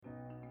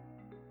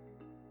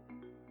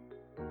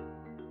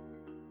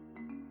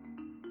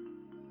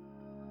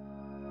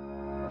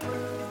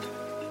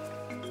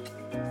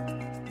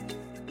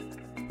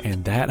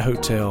And that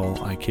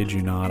hotel, I kid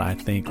you not, I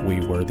think we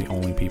were the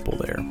only people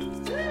there.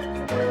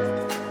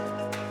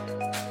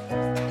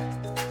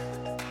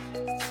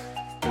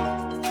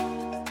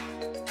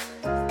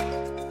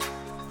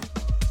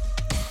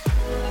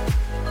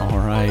 All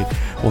right.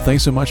 Well,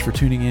 thanks so much for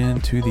tuning in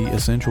to the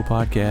Essential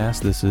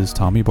Podcast. This is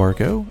Tommy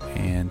Barco,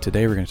 and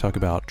today we're going to talk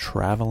about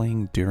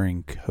traveling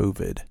during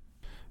COVID.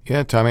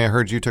 Yeah, Tommy, I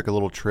heard you took a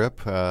little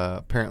trip.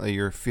 Apparently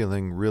you're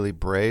feeling really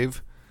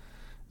brave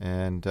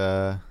and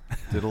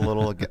did a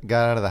little,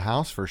 got out of the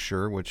house for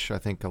sure, which I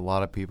think a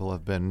lot of people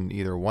have been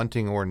either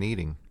wanting or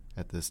needing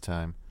at this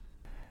time.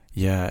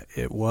 Yeah,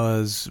 it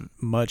was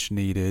much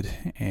needed,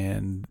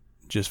 and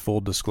just full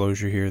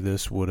disclosure here,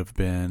 this would have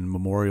been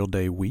Memorial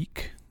Day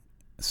week.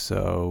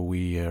 So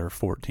we are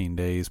 14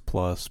 days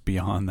plus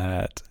beyond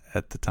that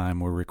at the time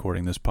we're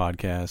recording this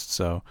podcast.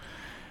 So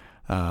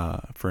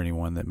for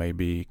anyone that may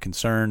be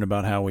concerned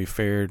about how we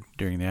fared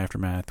during the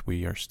aftermath,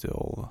 we are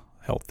still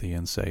healthy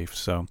and safe.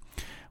 So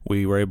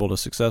we were able to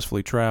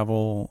successfully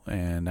travel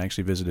and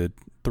actually visited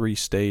 3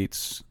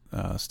 states,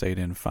 stayed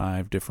in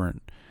 5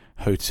 different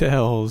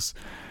hotels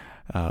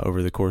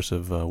over the course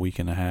of a week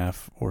and a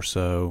half or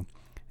so.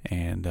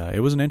 And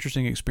it was an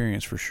interesting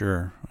experience for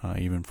sure.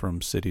 Even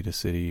from city to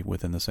city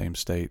within the same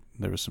state,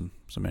 there was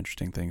some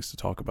interesting things to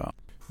talk about.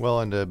 Well,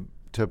 and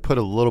to put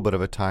a little bit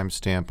of a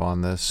timestamp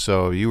on this,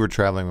 so you were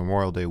traveling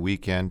Memorial Day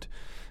weekend.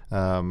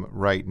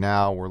 Right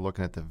now, we're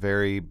looking at the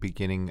very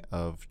beginning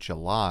of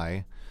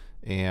July,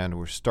 and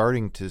we're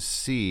starting to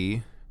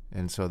see,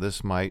 and so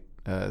this might,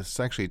 it's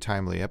actually a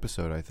timely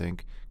episode, I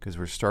think, because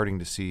we're starting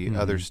to see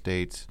other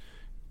states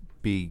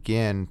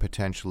begin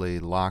potentially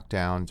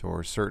lockdowns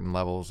or certain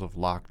levels of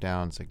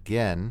lockdowns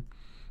again.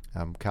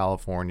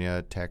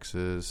 California,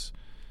 Texas,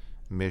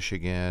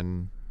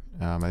 Michigan,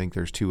 I think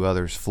there's 2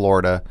 others.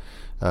 Florida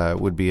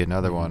would be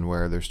another one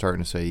where they're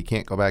starting to say you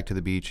can't go back to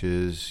the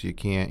beaches, you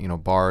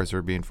can't, bars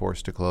are being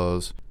forced to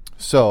close.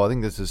 So I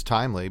think this is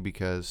timely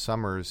because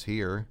summer's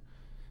here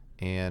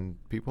and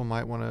people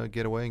might want to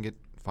get away and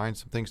find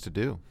some things to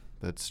do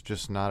that's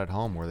just not at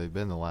home where they've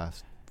been the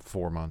last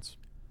 4 months.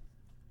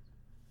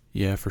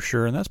 Yeah, for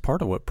sure. And that's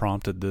part of what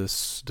prompted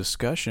this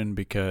discussion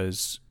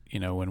because,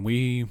 when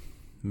we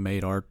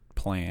made our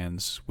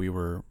plans, we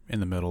were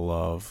in the middle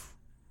of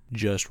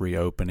just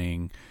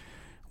reopening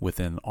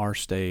within our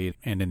state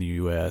and in the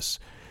U.S.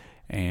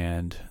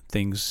 And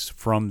things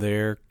from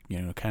there,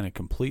 kind of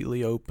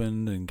completely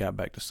opened and got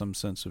back to some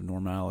sense of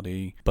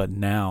normality. But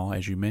now,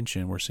 as you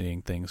mentioned, we're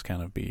seeing things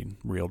kind of being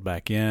reeled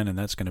back in, and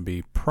that's going to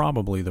be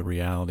probably the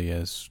reality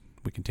as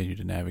we continue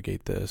to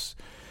navigate this.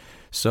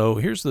 So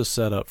here's the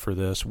setup for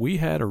this. We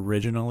had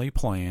originally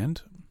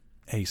planned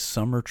a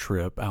summer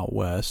trip out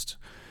west.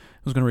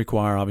 It was going to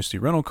require, obviously,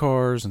 rental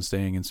cars and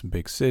staying in some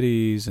big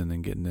cities and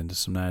then getting into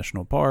some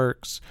national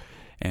parks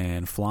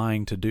and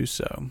flying to do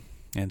so.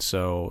 And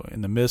so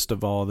in the midst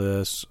of all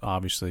this,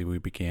 obviously, we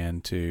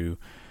began to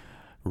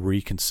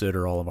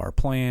reconsider all of our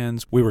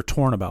plans. We were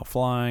torn about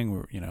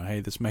flying.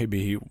 Hey, this may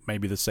be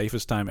the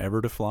safest time ever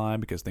to fly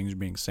because things are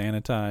being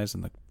sanitized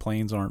and the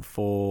planes aren't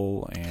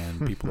full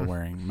and people are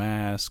wearing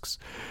masks.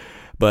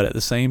 But at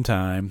the same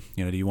time,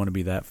 do you want to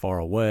be that far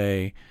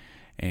away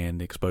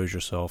and expose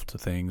yourself to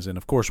things? And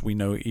of course, we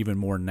know even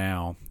more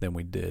now than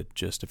we did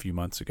just a few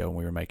months ago when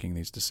we were making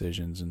these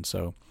decisions. And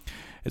so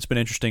it's been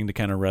interesting to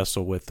kind of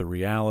wrestle with the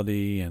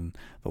reality and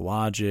the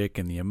logic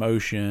and the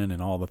emotion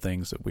and all the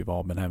things that we've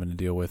all been having to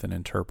deal with and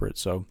interpret.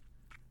 So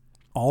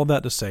all of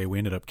that to say, we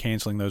ended up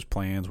canceling those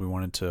plans. We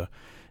wanted to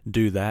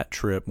do that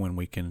trip when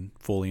we can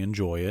fully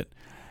enjoy it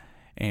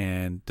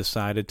and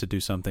decided to do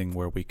something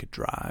where we could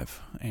drive.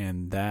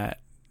 And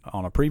that,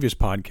 on a previous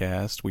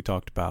podcast, we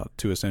talked about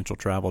 2 essential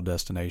travel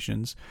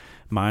destinations.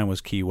 Mine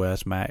was Key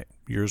West. Matt,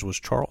 yours was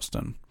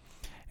Charleston.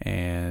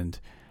 And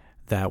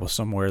that was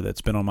somewhere that's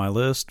been on my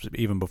list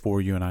even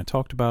before you and I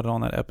talked about it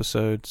on that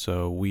episode.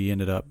 So we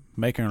ended up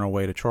making our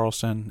way to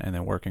Charleston and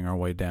then working our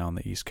way down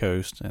the East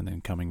Coast and then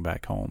coming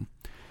back home.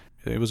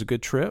 It was a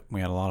good trip.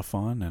 We had a lot of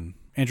fun and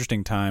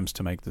interesting times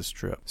to make this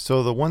trip.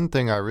 So the one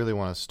thing I really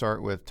want to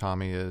start with,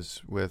 Tommy,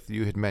 is with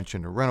you had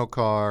mentioned a rental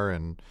car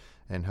and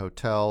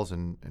hotels,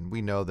 and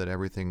we know that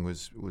everything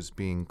was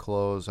being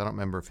closed. I don't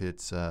remember if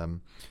it's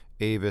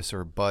Avis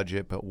or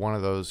Budget, but one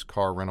of those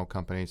car rental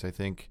companies, I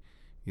think,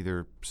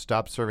 either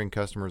stopped serving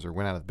customers or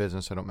went out of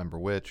business. I don't remember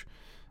which.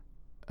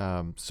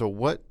 So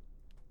what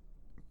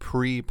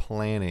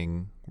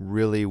pre-planning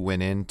really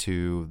went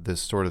into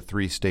this sort of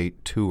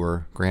 3-state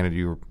tour? Granted,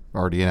 you were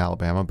already in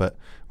Alabama, but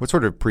what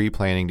sort of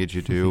pre-planning did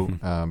you do?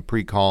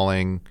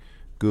 Pre-calling,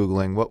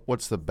 Googling?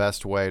 What's the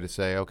best way to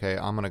say, okay,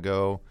 I'm going to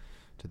go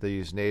to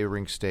these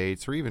neighboring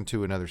states or even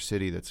to another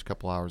city that's a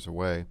couple hours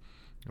away?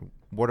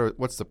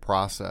 What's the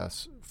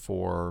process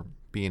for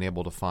being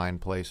able to find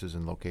places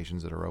and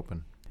locations that are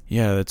open?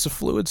 Yeah, it's a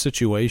fluid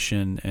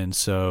situation, and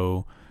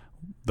so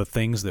the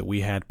things that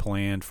we had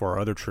planned for our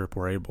other trip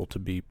were able to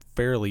be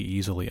fairly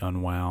easily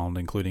unwound,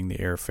 including the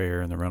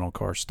airfare and the rental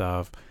car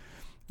stuff.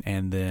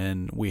 And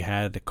then we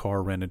had a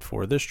car rented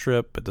for this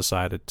trip, but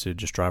decided to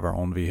just drive our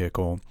own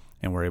vehicle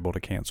and we're able to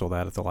cancel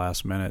that at the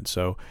last minute.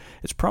 So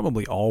it's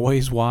probably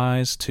always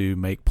wise to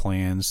make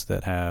plans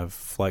that have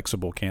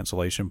flexible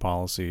cancellation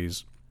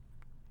policies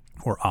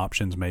or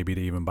options, maybe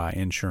to even buy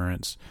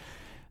insurance.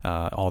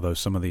 Although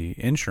some of the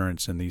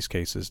insurance in these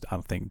cases, I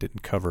think,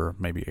 didn't cover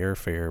maybe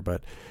airfare,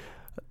 but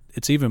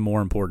it's even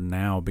more important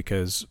now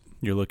because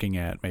you're looking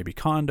at maybe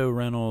condo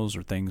rentals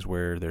or things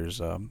where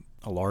there's a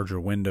larger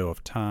window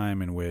of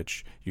time in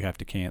which you have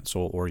to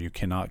cancel or you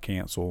cannot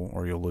cancel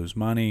or you'll lose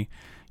money.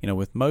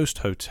 With most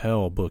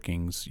hotel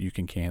bookings, you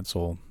can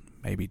cancel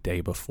maybe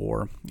day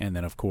before. And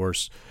then, of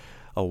course,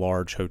 a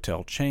large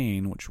hotel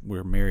chain, which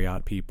we're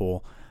Marriott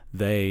people,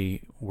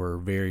 they were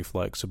very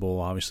flexible.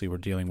 Obviously, we're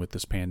dealing with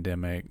this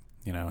pandemic,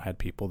 had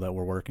people that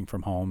were working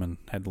from home and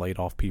had laid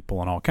off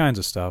people and all kinds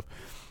of stuff.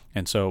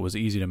 And so it was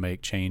easy to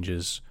make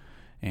changes.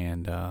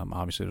 And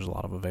obviously, there's a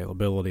lot of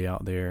availability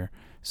out there,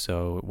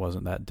 so it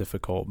wasn't that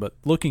difficult. But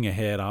looking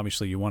ahead,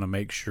 obviously, you want to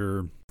make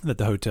sure that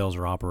the hotels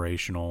are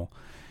operational.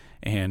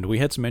 And we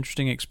had some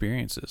interesting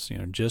experiences.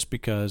 Just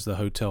because the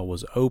hotel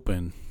was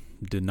open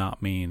did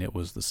not mean it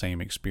was the same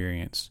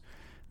experience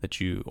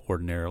that you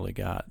ordinarily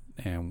got.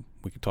 And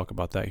we could talk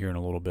about that here in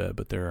a little bit.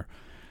 But there are,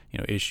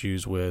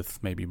 issues with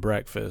maybe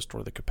breakfast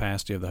or the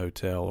capacity of the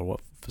hotel or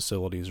what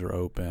facilities are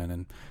open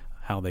and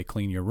how they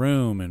clean your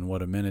room and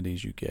what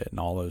amenities you get. And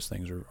all those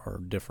things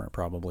are different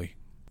probably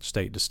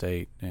state to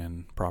state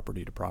and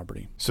property to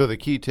property. So the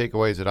key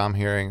takeaways that I'm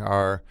hearing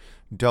are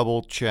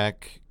double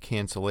check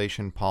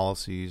cancellation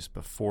policies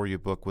before you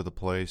book with a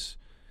place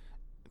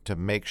to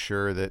make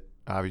sure that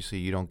obviously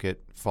you don't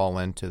fall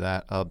into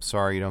that,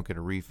 you don't get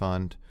a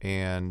refund,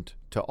 and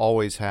to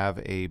always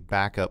have a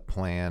backup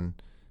plan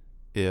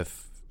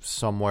if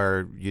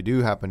somewhere you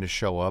do happen to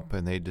show up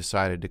and they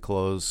decided to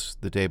close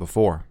the day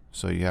before.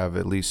 So you have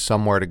at least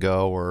somewhere to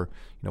go, or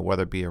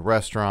whether it be a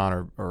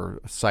restaurant or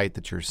a site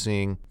that you're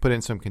seeing, put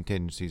in some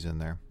contingencies in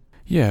there.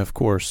 Yeah, of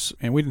course.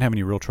 And we didn't have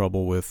any real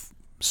trouble with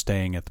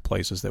staying at the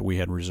places that we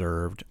had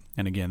reserved.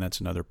 And again, that's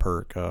another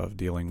perk of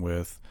dealing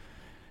with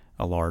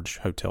a large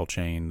hotel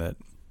chain that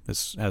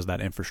has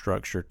that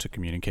infrastructure to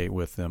communicate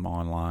with them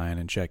online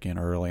and check in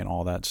early and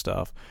all that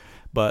stuff.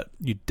 But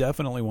you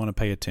definitely want to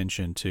pay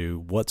attention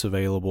to what's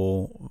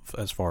available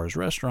as far as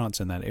restaurants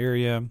in that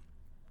area.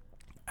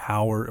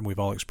 And we've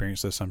all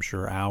experienced this, I'm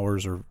sure.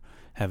 Hours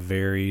have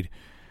varied.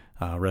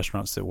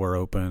 Restaurants that were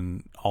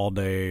open all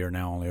day are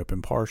now only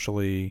open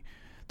partially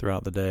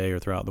throughout the day or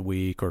throughout the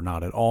week, or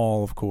not at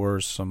all, of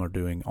course. Some are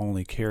doing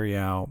only carry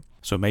out.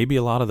 So maybe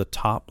a lot of the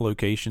top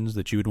locations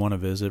that you would want to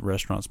visit,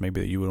 restaurants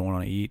maybe that you would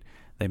want to eat,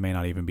 they may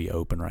not even be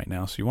open right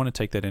now. So you want to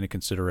take that into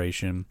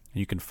consideration.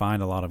 You can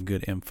find a lot of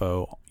good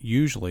info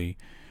usually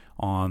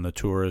on the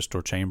tourist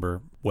or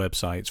chamber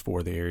websites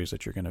for the areas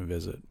that you're going to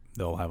visit.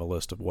 They'll have a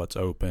list of what's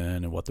open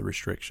and what the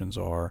restrictions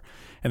are.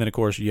 And then, of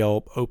course,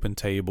 Yelp,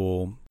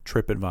 OpenTable,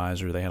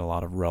 TripAdvisor, they had a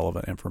lot of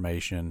relevant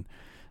information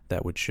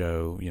that would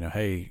show,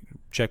 hey,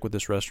 check with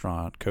this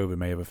restaurant. COVID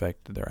may have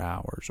affected their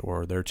hours,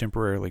 or they're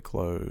temporarily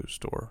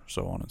closed, or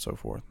so on and so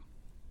forth.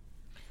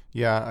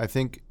 Yeah, I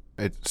think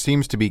it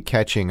seems to be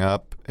catching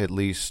up, at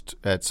least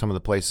at some of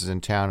the places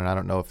in town, and I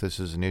don't know if this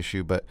is an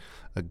issue, but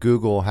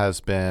Google has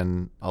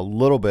been a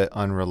little bit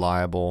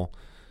unreliable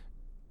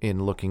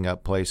in looking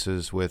up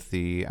places with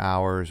the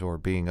hours or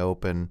being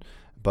open.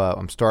 But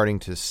I'm starting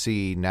to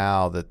see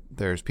now that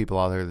there's people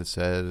out there that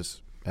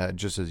says,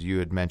 just as you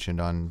had mentioned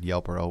on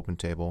Yelp or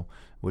OpenTable,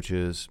 which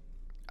is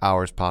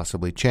hours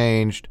possibly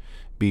changed,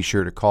 be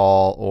sure to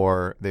call,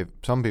 or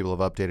some people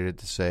have updated it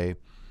to say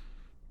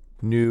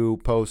new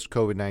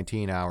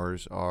post-COVID-19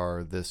 hours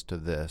are this to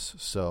this.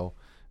 So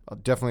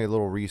definitely a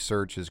little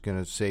research is going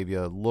to save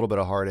you a little bit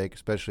of heartache,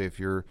 especially if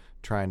you're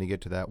trying to get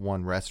to that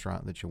one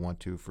restaurant that you want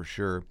to, for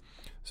sure.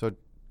 So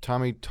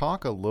Tommy,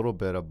 talk a little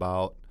bit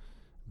about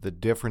the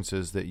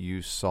differences that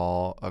you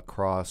saw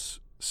across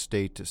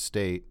state to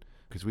state,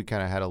 because we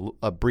kind of had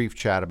a brief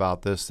chat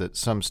about this, that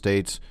some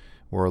states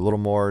were a little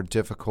more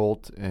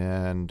difficult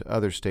and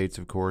other states,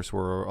 of course,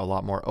 were a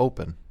lot more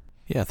open.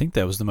 Yeah, I think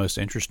that was the most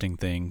interesting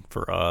thing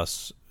for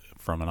us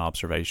from an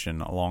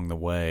observation along the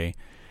way.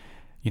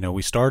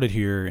 We started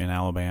here in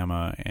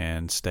Alabama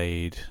and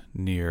stayed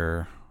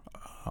near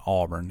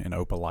Auburn in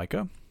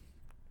Opelika,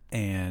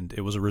 and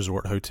it was a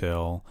resort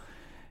hotel,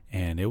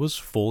 and it was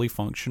fully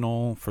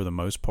functional for the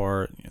most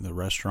part. The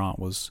restaurant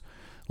was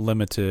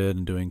limited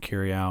and doing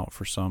carry out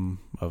for some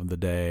of the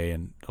day,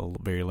 and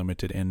very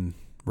limited in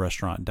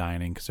restaurant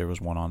dining because there was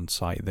one on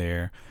site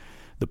there.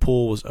 The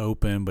pool was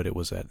open, but it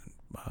was at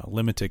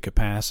limited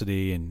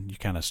capacity, and you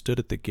kind of stood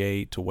at the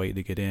gate to wait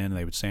to get in.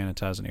 They would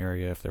sanitize an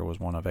area if there was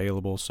one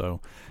available.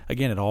 So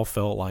again, it all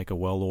felt like a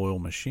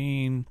well-oiled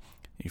machine.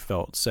 You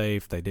felt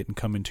safe. They didn't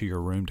come into your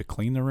room to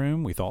clean the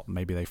room. We thought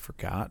maybe they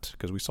forgot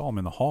because we saw them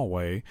in the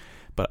hallway,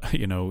 but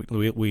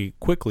we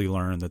quickly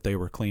learned that they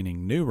were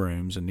cleaning new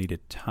rooms and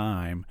needed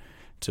time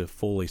to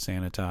fully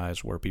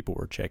sanitize where people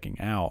were checking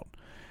out.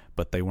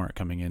 But they weren't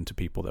coming into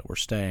people that were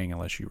staying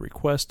unless you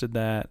requested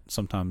that.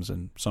 Sometimes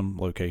in some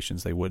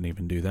locations they wouldn't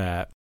even do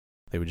that.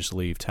 They would just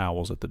leave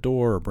towels at the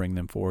door or bring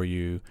them for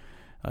you.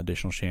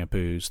 additional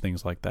shampoos,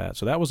 things like that.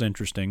 So that was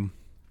interesting.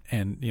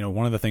 And,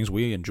 one of the things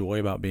we enjoy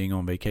about being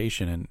on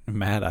vacation, and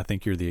Matt, I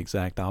think you're the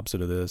exact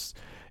opposite of this,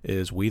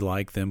 is we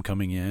like them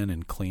coming in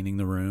and cleaning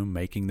the room,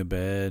 making the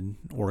bed,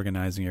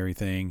 organizing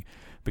everything,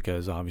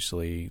 because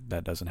obviously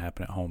that doesn't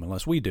happen at home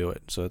unless we do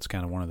it. So it's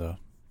kind of one of the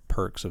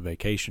perks of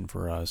vacation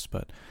for us.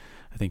 But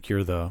I think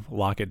you're the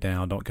lock it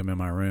down, don't come in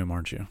my room,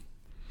 aren't you?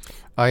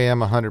 I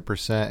am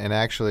 100%. And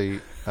actually,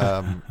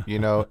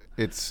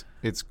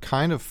 it's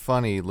kind of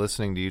funny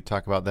listening to you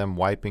talk about them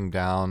wiping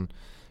down,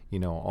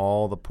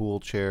 all the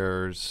pool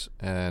chairs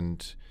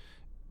and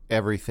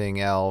everything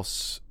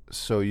else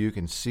so you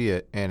can see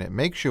it. And it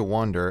makes you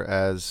wonder,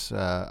 as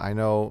I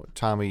know,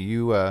 Tommy,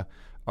 you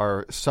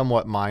are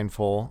somewhat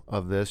mindful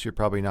of this. You're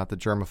probably not the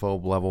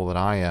germaphobe level that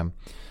I am.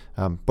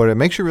 But it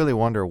makes you really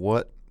wonder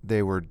what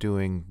they were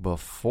doing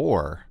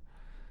before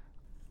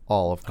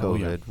all of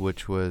COVID,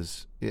 which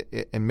was,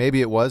 and maybe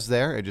it was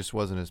there, it just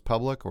wasn't as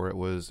public, or it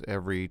was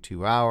every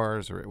 2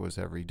 hours, or it was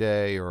every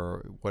day,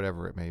 or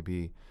whatever it may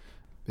be.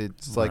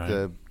 It's like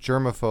the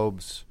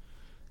germaphobes'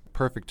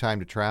 perfect time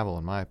to travel,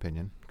 in my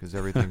opinion, because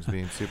everything's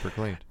being super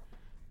cleaned.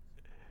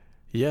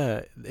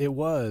 Yeah, it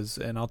was.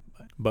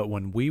 But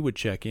when we would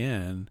check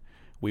in,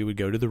 we would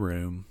go to the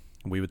room,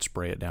 we would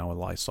spray it down with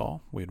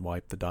Lysol. We'd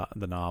wipe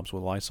the knobs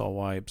with Lysol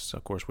wipes.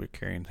 Of course, we're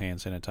carrying hand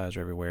sanitizer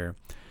everywhere.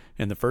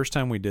 And the first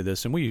time we did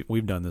this, and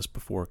we've done this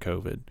before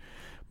COVID,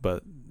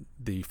 but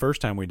the first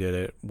time we did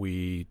it,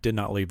 we did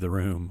not leave the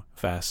room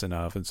fast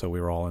enough, and so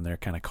we were all in there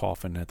kind of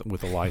coughing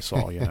with the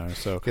Lysol,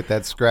 So get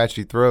that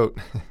scratchy throat.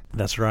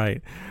 That's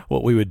right.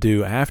 What we would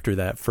do after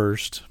that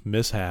first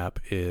mishap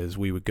is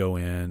we would go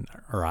in,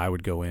 or I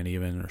would go in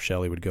even, or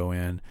Shelly would go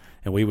in,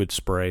 and we would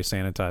spray,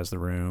 sanitize the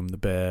room, the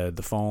bed,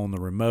 the phone, the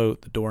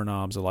remote, the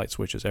doorknobs, the light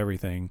switches,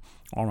 everything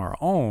on our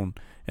own,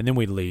 and then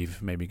we'd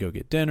leave, maybe go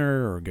get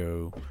dinner or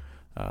go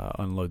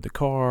unload the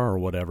car or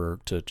whatever,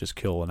 to just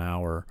kill an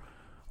hour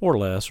or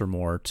less or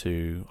more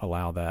to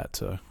allow that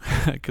to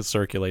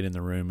circulate in the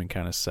room and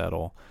kind of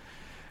settle.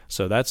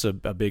 So that's a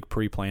big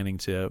pre-planning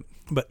tip.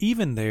 But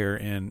even there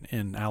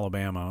in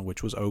Alabama,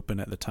 which was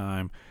open at the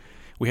time,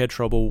 we had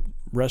trouble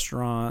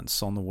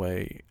restaurants on the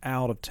way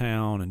out of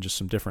town and just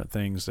some different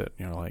things that,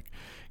 like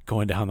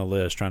going down the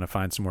list, trying to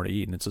find somewhere to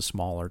eat. And it's a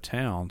smaller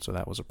town, so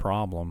that was a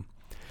problem.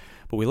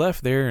 But we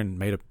left there and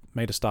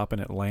made a stop in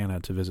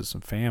Atlanta to visit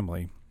some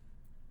family.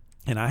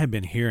 And I had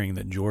been hearing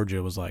that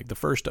Georgia was like the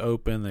first to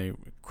open. They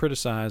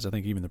criticized, I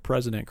think even the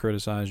president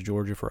criticized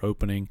Georgia for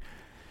opening.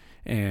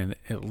 And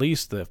at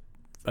least the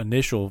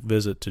initial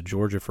visit to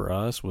Georgia for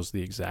us was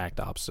the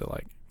exact opposite.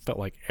 Like, felt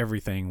like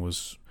everything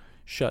was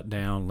shut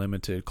down,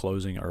 limited,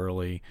 closing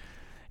early.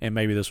 And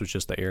maybe this was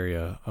just the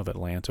area of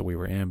Atlanta we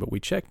were in. But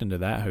we checked into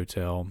that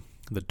hotel.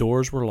 The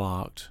doors were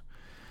locked.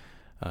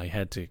 You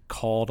had to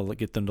call to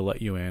get them to let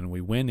you in.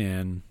 We went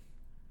in.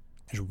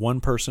 There's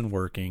one person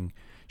working.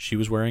 She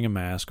was wearing a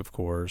mask, of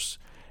course,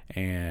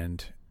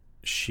 and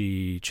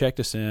she checked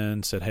us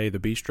in, said, hey, the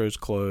bistro's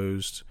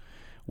closed.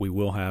 We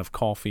will have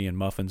coffee and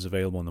muffins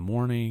available in the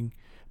morning,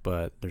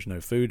 but there's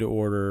no food to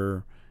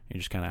order. You're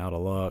just kind of out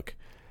of luck.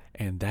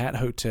 And that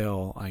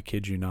hotel, I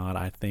kid you not,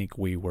 I think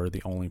we were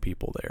the only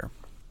people there.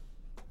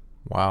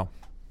 Wow.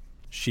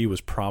 She was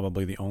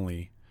probably the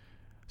only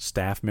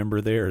staff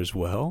member there as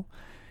well.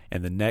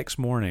 And the next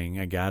morning,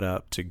 I got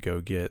up to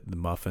go get the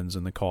muffins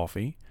and the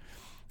coffee.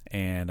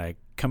 And I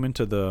come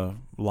into the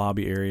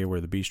lobby area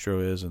where the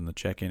bistro is and the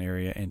check-in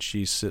area, and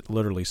she's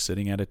literally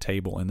sitting at a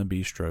table in the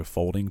bistro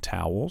folding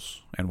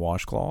towels and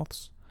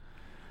washcloths.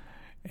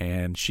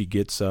 And she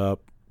gets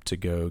up to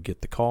go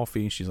get the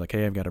coffee. She's like,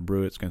 hey, I've got to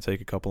brew it. It's going to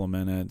take a couple of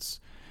minutes.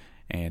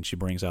 And she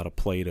brings out a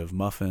plate of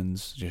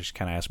muffins. She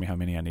kind of asked me how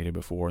many I needed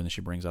before, and then she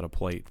brings out a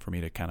plate for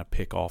me to kind of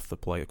pick off the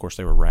plate. Of course,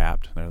 they were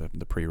wrapped. They're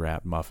the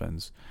pre-wrapped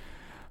muffins.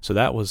 So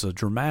that was a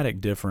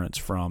dramatic difference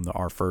from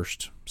our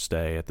first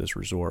stay at this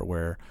resort,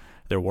 where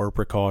there were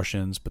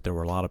precautions, but there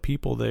were a lot of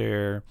people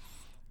there.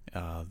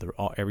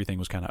 Everything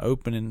was kind of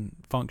open and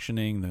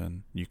functioning.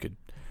 Then you could,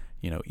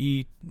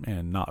 eat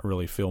and not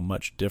really feel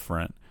much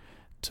different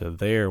to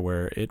there,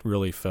 where it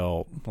really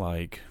felt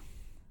like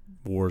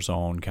war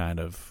zone kind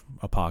of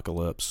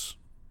apocalypse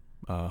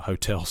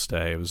hotel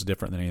stay. It was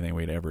different than anything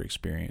we'd ever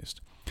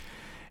experienced.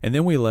 And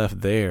then we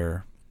left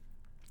there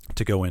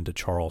to go into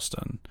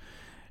Charleston.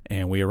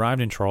 And we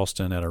arrived in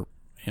Charleston at a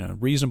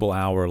reasonable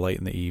hour late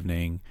in the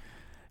evening,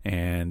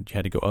 and you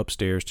had to go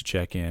upstairs to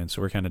check in.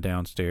 So we're kind of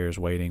downstairs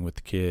waiting with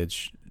the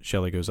kids.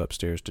 Shelly goes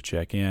upstairs to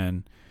check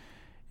in,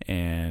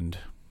 and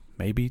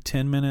maybe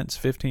 10 minutes,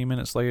 15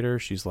 minutes later,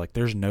 she's like,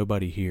 there's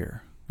nobody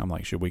here. I'm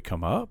like, should we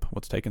come up?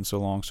 What's taking so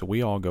long? So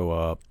we all go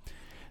up.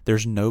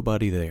 There's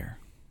nobody there.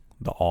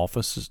 The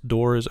office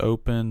door is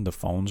open. The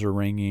phones are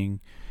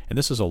ringing. And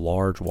this is a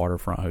large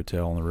waterfront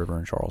hotel on the river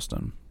in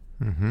Charleston.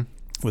 Mm-hmm.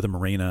 With a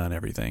marina and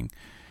everything.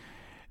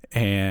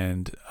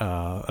 And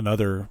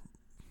another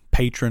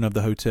patron of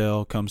the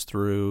hotel comes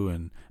through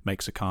and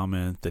makes a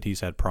comment that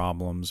he's had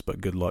problems, but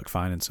good luck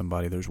finding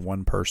somebody. There's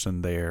one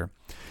person there.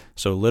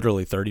 So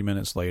literally 30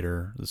 minutes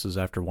later, this is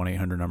after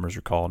 1-800 numbers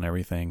are called and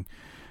everything,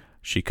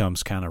 She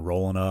comes kind of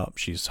rolling up.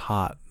 She's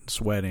hot,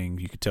 sweating.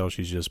 You could tell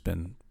she's just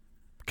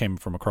came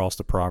from across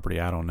the property.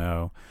 I don't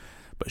know.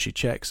 But she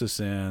checks us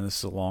in. This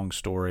is a long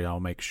story.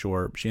 I'll make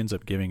short. She ends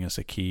up giving us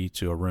a key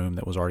to a room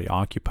that was already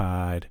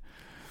occupied.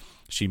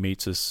 She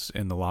meets us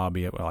in the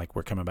lobby. Like,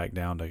 we're coming back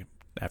down to,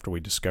 after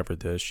we discovered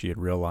this, she had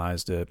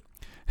realized it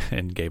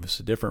and gave us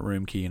a different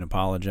room key and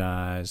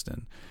apologized.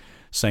 And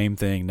same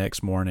thing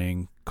next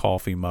morning,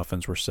 coffee,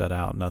 muffins were set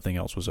out. Nothing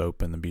else was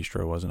open. The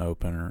bistro wasn't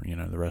open, or,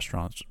 the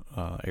restaurant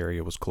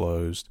area was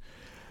closed.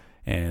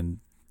 And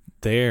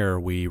there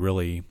we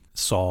really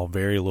saw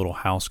very little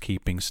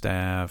housekeeping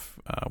staff.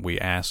 We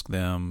asked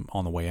them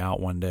on the way out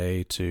one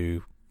day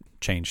to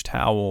change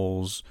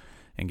towels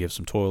and give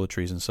some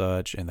toiletries and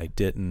such, and they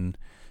didn't.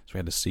 So we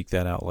had to seek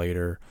that out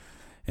later.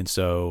 And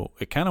so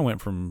it kind of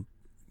went from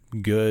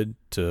good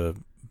to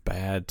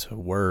bad to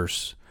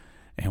worse.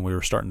 And we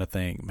were starting to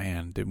think,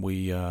 man, did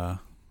we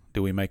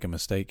make a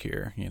mistake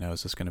here?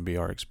 Is this going to be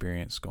our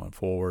experience going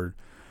forward?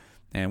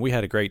 And we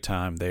had a great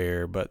time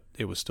there, but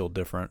it was still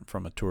different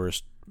from a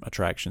tourist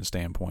attraction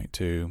standpoint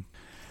too.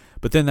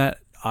 But then that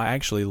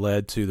actually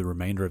led to the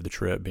remainder of the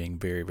trip being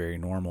very, very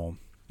normal,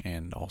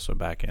 and also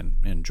back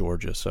in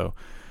Georgia. So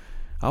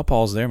I'll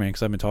pause there, man,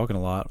 because I've been talking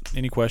a lot.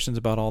 Any questions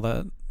about all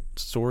that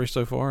story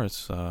so far?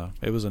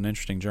 It was an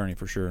interesting journey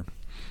for sure.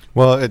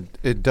 Well,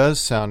 it does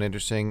sound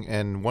interesting,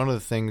 and one of the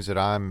things that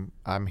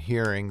I'm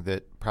hearing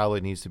that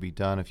probably needs to be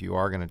done if you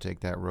are going to take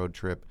that road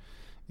trip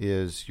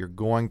is you're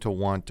going to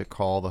want to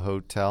call the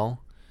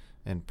hotel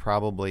and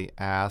probably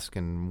ask,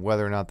 and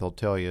whether or not they'll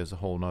tell you is a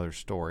whole nother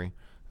story,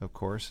 of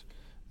course.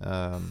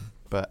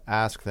 But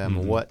ask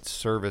them what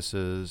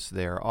services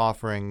they're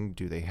offering.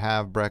 Do they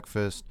have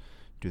breakfast?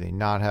 Do they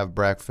not have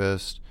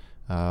breakfast?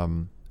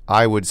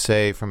 I would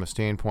say, from a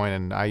standpoint,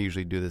 and I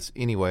usually do this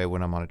anyway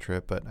when I'm on a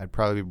trip, but I'd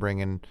probably be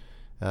bringing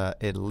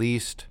at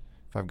least,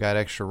 if I've got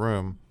extra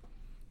room,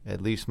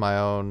 at least my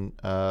own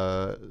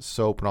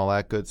soap and all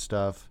that good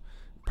stuff,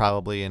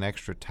 probably an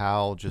extra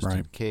towel just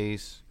in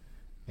case,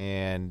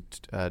 and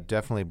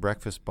definitely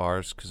breakfast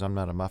bars, because I'm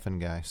not a muffin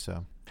guy.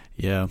 So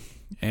yeah,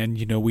 and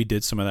we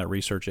did some of that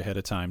research ahead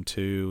of time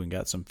too and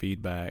got some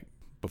feedback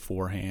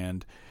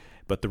beforehand.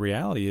 But the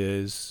reality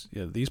is,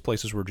 these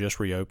places were just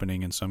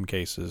reopening in some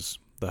cases,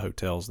 the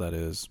hotels that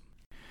is,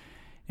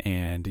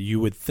 and you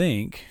would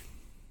think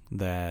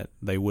that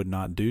they would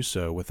not do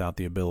so without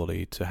the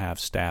ability to have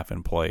staff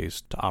in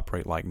place to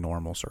operate like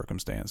normal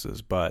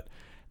circumstances. But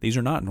these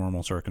are not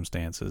normal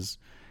circumstances,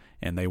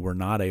 and they were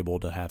not able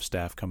to have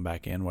staff come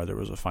back in, whether it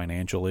was a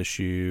financial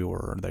issue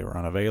or they were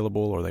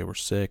unavailable or they were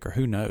sick or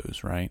who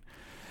knows, right?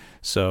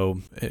 So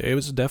it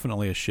was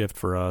definitely a shift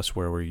for us,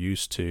 where we're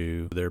used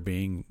to there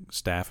being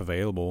staff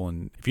available,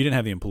 and if you didn't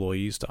have the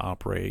employees to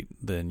operate,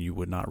 then you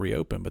would not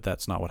reopen. But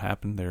that's not what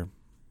happened.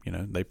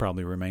 They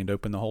probably remained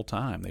open the whole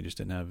time. They just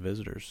didn't have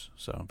visitors.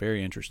 So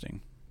very interesting.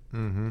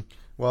 Mm-hmm.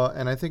 Well,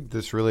 and I think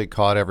this really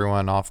caught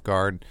everyone off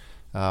guard.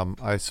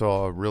 I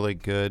saw a really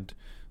good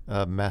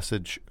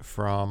message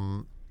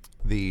from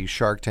the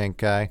Shark Tank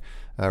guy,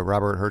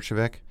 Robert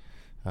Herjavec.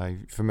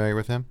 You familiar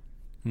with him?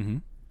 Mm-hmm.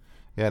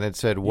 Yeah, and it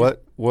said,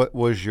 what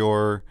was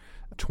your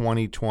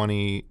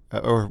 2020,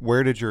 or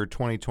where did your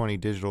 2020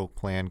 digital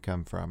plan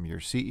come from? Your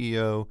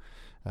CEO,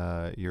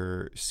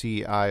 your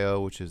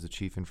CIO, which is the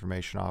Chief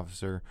Information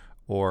Officer,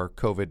 or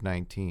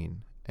COVID-19?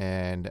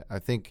 And I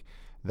think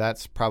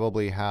that's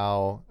probably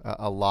how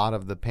a lot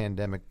of the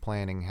pandemic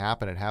planning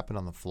happened. It happened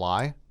on the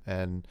fly,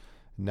 and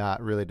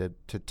not really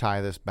to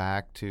tie this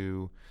back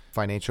to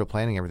financial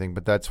planning, everything.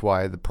 But that's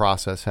why the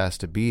process has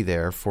to be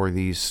there for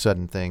these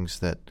sudden things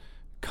that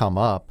come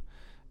up.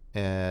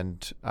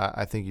 And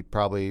I think it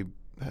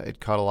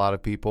caught a lot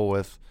of people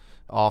with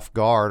off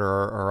guard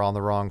or on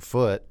the wrong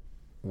foot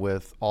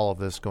with all of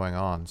this going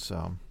on.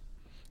 So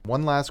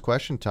one last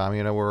question, Tom.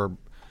 We're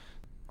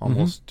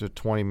almost to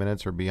 20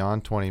 minutes or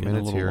beyond 20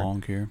 minutes a little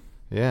long here.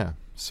 Yeah.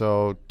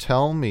 So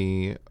tell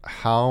me,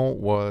 how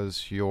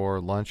was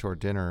your lunch or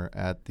dinner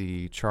at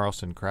the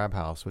Charleston Crab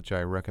House, which I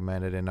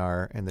recommended in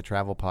the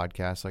travel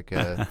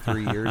podcast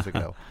 3 years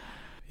ago?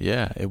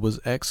 Yeah, it was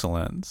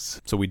excellent.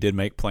 So we did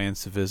make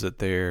plans to visit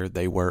there.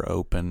 They were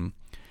open,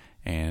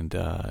 and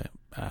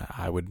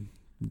I would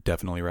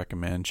definitely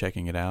recommend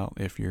checking it out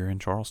if you're in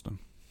Charleston.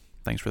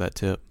 Thanks for that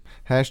tip.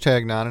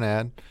 Hashtag not an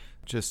ad,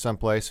 just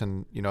someplace.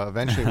 And,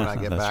 eventually when I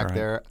get back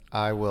there,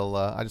 I will.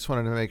 I just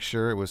wanted to make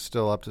sure it was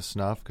still up to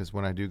snuff, because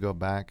when I do go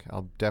back,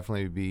 I'll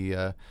definitely be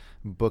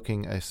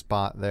booking a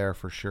spot there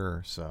for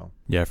sure. So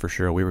yeah, for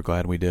sure. We were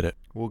glad we did it.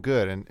 Well,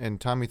 good.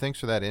 And Tommy, thanks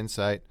for that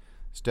insight.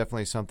 It's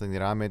definitely something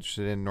that I'm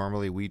interested in.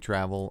 Normally we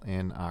travel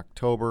in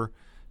October.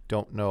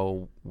 Don't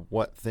know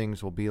what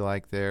things will be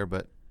like there,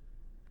 but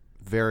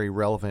very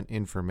relevant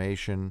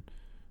information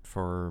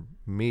for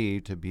me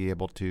to be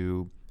able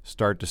to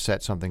start to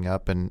set something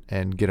up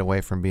and get away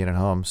from being at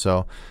home.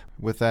 So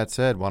with that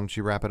said, why don't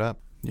you wrap it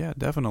up? Yeah,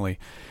 definitely.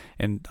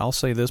 And I'll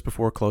say this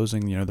before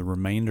closing, the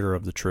remainder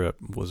of the trip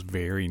was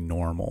very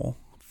normal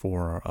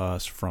for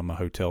us from a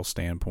hotel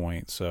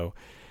standpoint. So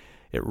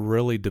it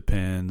really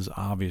depends,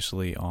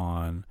 obviously,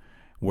 on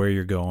where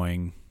you're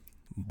going,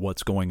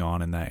 what's going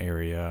on in that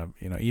area,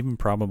 even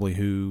probably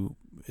who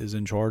is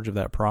in charge of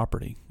that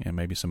property and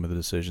maybe some of the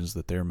decisions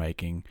that they're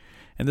making.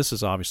 And this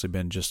has obviously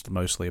been just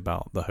mostly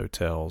about the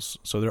hotels.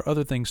 So there are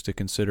other things to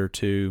consider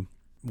too.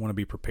 Want to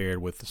be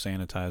prepared with the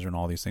sanitizer and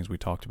all these things we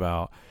talked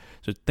about.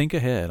 So think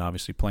ahead,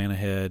 obviously plan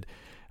ahead.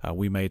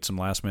 We made some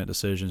last minute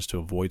decisions to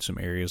avoid some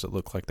areas that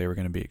looked like they were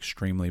going to be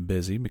extremely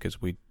busy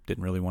because we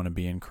didn't really want to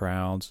be in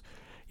crowds.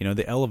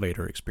 The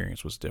elevator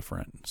experience was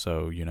different.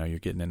 So, you're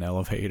getting in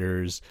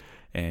elevators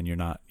and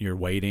you're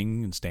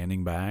waiting and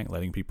standing back,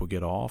 letting people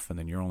get off, and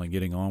then you're only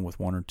getting on with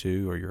one or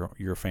two or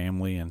your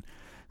family. And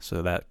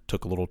so that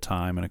took a little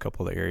time in a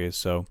couple of the areas.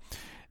 So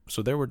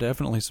there were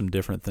definitely some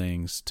different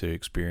things to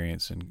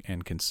experience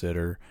and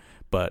consider.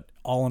 But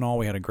all in all,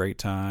 we had a great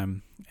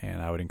time,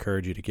 and I would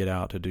encourage you to get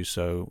out to do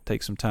so.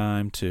 Take some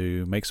time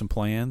to make some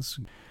plans.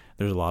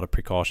 There's a lot of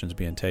precautions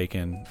being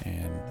taken,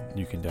 and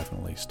you can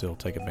definitely still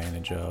take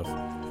advantage of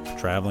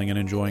traveling and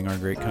enjoying our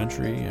great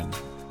country. And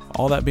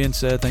all that being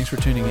said, thanks for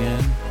tuning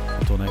in.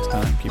 Until next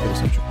time, keep it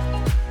essential.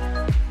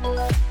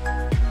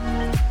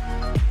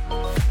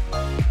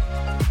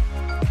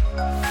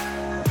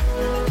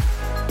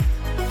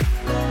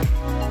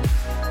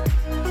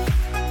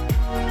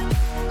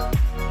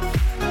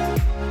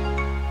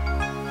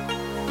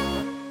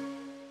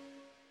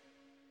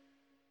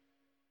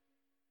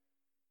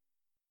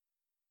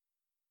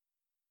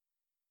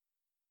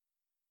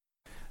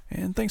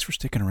 And thanks for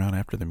sticking around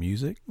after the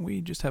music. We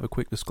just have a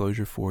quick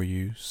disclosure for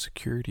you.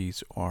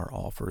 Securities are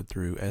offered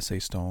through S.A.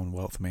 Stone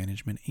Wealth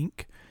Management,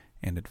 Inc.,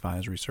 and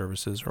advisory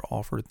services are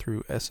offered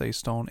through S.A.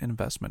 Stone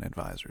Investment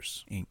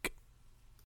Advisors, Inc.